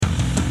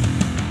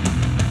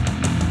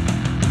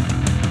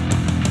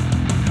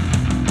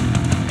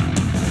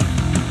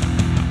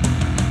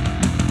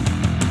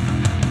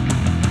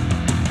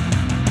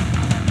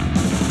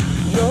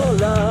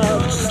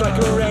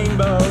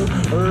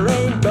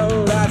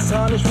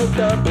tarnished with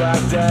the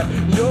black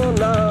death. Your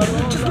love,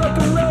 just like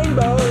a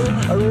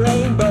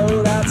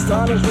rainbow that's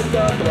tarnished with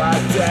the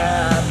black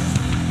death.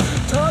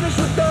 Tarnished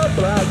with the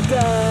black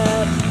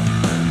death,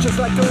 just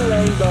like a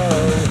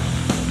rainbow.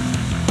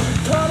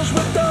 Tarnished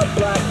with the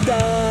black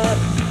death,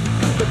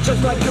 but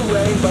just like a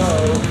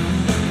rainbow.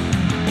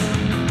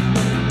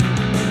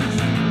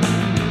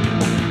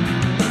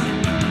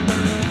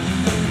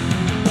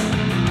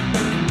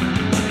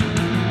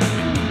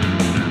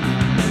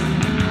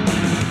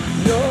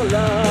 Your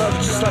love,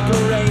 just like a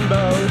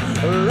rainbow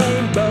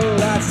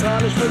that's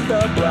tarnished with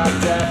the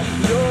black death.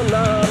 Your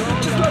love,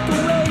 just like a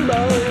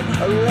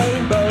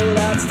rainbow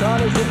that's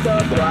tarnished with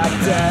the black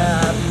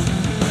death.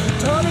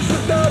 Tarnished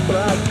with the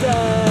black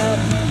death,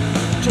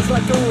 just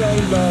like a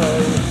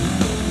rainbow.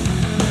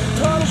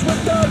 Tarnished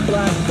with the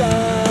black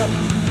death,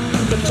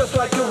 but just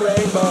like a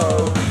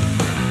rainbow.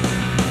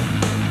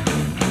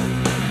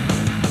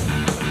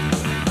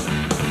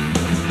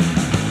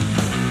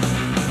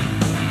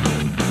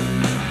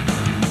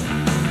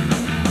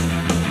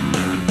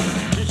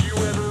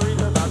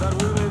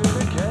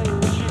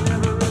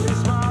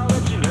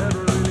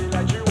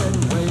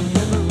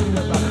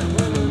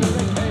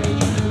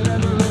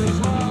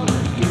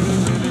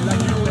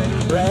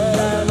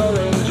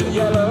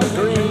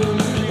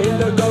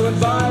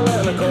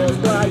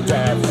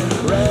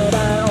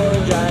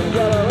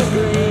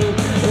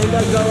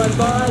 Going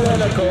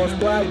violent, of course,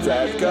 black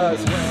death.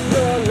 Cause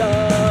your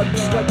love,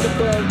 just like a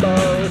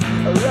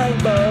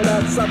rainbow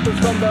that suffers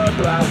from the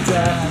black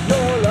death.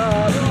 Your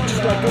love,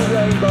 just like a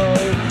rainbow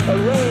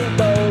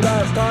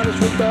that's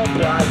tarnished with the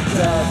black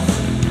death.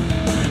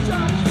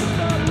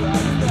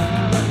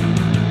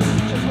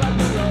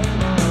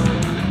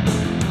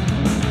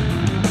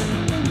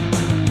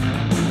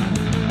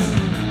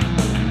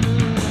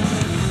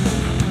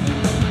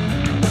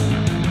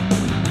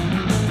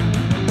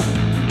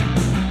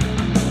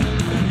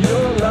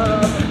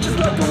 Just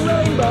like a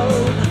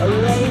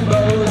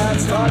rainbow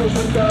that's tarnished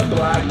with the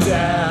black